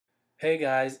Hey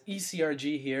guys,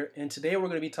 ECRG here, and today we're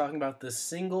going to be talking about the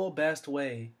single best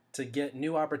way to get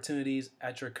new opportunities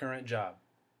at your current job.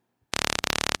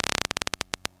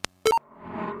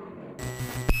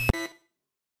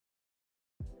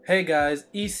 Hey guys,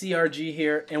 ECRG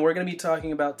here, and we're going to be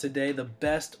talking about today the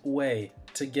best way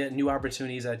to get new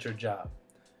opportunities at your job.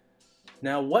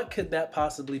 Now, what could that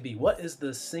possibly be? What is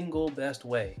the single best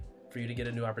way for you to get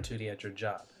a new opportunity at your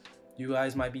job? You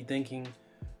guys might be thinking,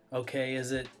 okay,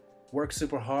 is it work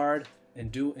super hard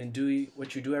and do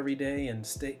what you do every day and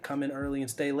come in early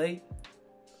and stay late?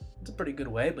 It's a pretty good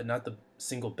way, but not the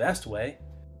single best way.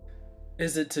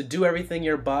 Is it to do everything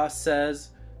your boss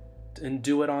says and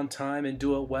do it on time and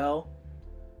do it well?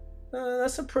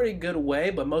 That's a pretty good way,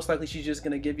 but most likely she's just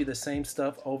going to give you the same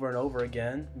stuff over and over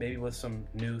again, maybe with some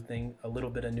a little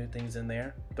bit of new things in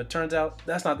there. But turns out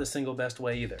that's not the single best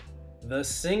way either. The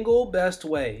single best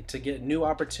way to get new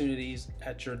opportunities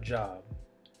at your job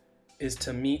is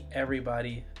to meet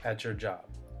everybody at your job.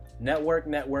 Network,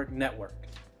 network, network.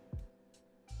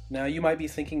 Now you might be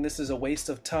thinking this is a waste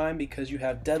of time because you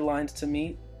have deadlines to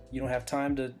meet. You don't have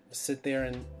time to sit there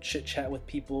and chit chat with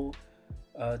people,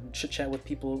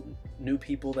 new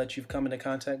people that you've come into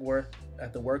contact with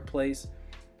at the workplace.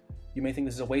 You may think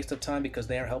this is a waste of time because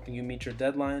they aren't helping you meet your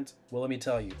deadlines. Well, let me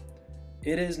tell you,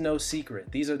 it is no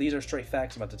secret. These are straight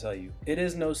facts I'm about to tell you. It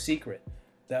is no secret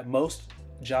that most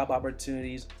job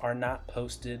opportunities are not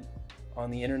posted on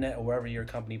the internet or wherever your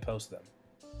company posts them.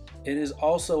 It is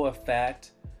also a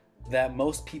fact that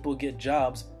most people get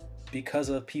jobs because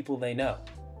of people they know.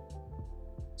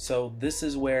 So this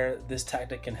is where this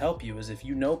tactic can help you, is if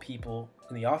you know people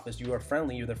in the office, you are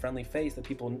friendly, you're the friendly face that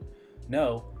people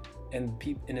know, and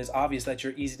it's obvious that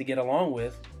you're easy to get along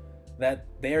with, that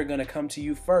they are going to come to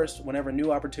you first whenever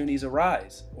new opportunities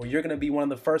arise, or you're going to be one of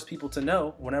the first people to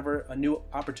know whenever a new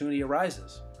opportunity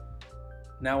arises.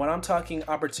 Now, when I'm talking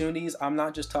opportunities, I'm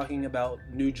not just talking about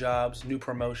new jobs, new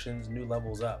promotions, new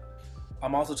levels up.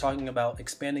 I'm also talking about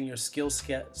expanding your skill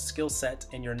set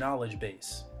and your knowledge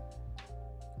base.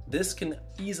 This can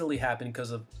easily happen because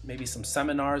of maybe some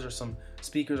seminars or some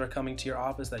speakers are coming to your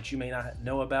office that you may not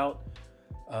know about.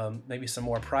 Maybe some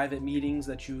more private meetings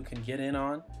that you can get in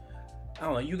on. I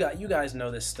don't know, you guys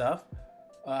know this stuff.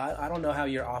 I don't know how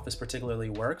your office particularly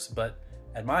works, but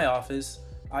at my office,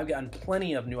 I've gotten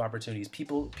plenty of new opportunities.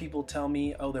 People tell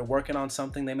me, oh, they're working on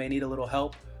something, they may need a little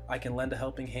help. I can lend a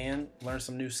helping hand, learn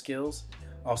some new skills,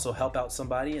 also help out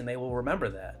somebody, and they will remember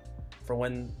that for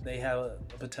when they have a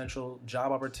potential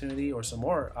job opportunity or some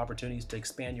more opportunities to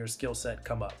expand your skill set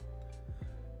come up.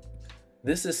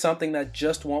 This is something that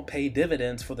just won't pay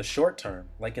dividends for the short term,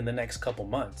 like in the next couple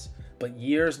months. But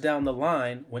years down the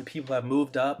line, when people have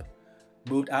moved up,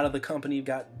 moved out of the company,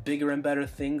 got bigger and better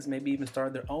things, maybe even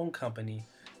started their own company,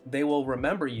 they will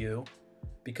remember you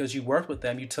because you worked with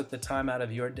them. You took the time out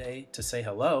of your day to say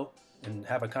hello and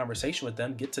have a conversation with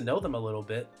them, get to know them a little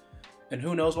bit. And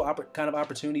who knows what kind of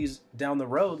opportunities down the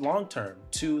road, long term,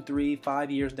 2, 3,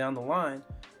 5 years down the line,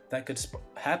 that could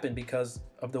happen because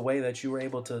of the way that you were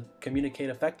able to communicate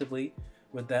effectively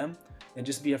with them and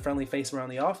just be a friendly face around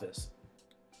the office.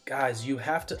 Guys, you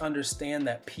have to understand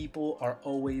that people are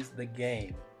always the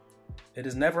game. It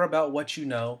is never about what you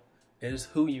know, it is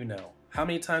who you know. How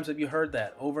many times have you heard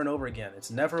that over and over again? It's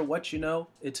never what you know,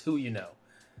 it's who you know.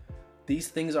 These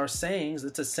things are sayings.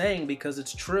 It's a saying because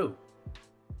it's true.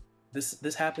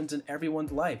 This happens in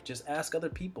everyone's life. Just ask other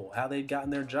people how they've gotten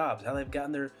their jobs, how they've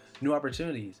gotten their new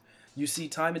opportunities. You see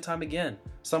time and time again,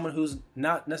 someone who's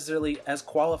not necessarily as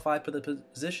qualified for the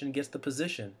position gets the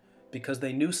position because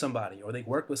they knew somebody or they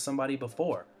worked with somebody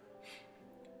before.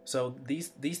 So these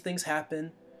things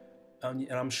happen,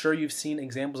 and I'm sure you've seen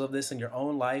examples of this in your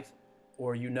own life,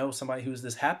 or you know somebody who's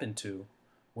this happened to,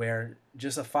 where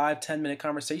just a 5-10 minute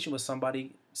conversation with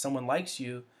somebody, someone likes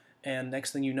you, and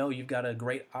next thing you know, you've got a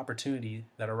great opportunity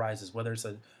that arises, whether it's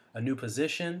a new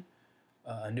position,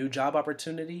 a new job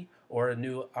opportunity, or a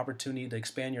new opportunity to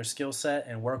expand your skill set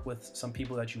and work with some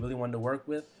people that you really wanted to work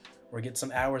with, or get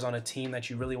some hours on a team that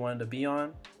you really wanted to be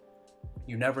on.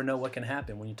 You never know what can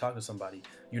happen when you talk to somebody.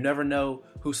 You never know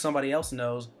who somebody else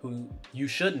knows who you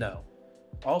should know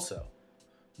also.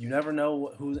 You never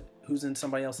know who's in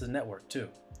somebody else's network too.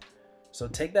 So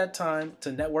take that time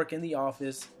to network in the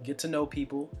office, get to know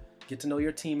people, get to know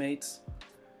your teammates,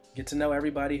 get to know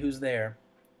everybody who's there.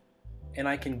 And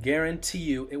I can guarantee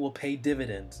you it will pay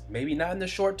dividends. Maybe not in the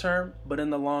short term, but in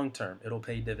the long term, it'll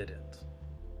pay dividends.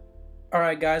 All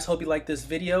right, guys, hope you liked this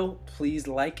video. Please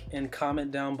like and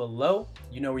comment down below.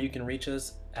 You know where you can reach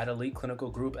us at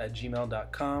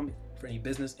eliteclinicalgroup@gmail.com for any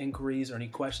business inquiries or any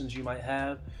questions you might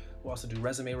have. We'll also do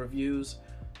resume reviews.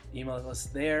 Email us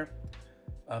there.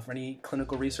 for any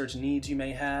clinical research needs you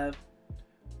may have.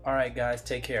 All right, guys,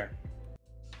 take care.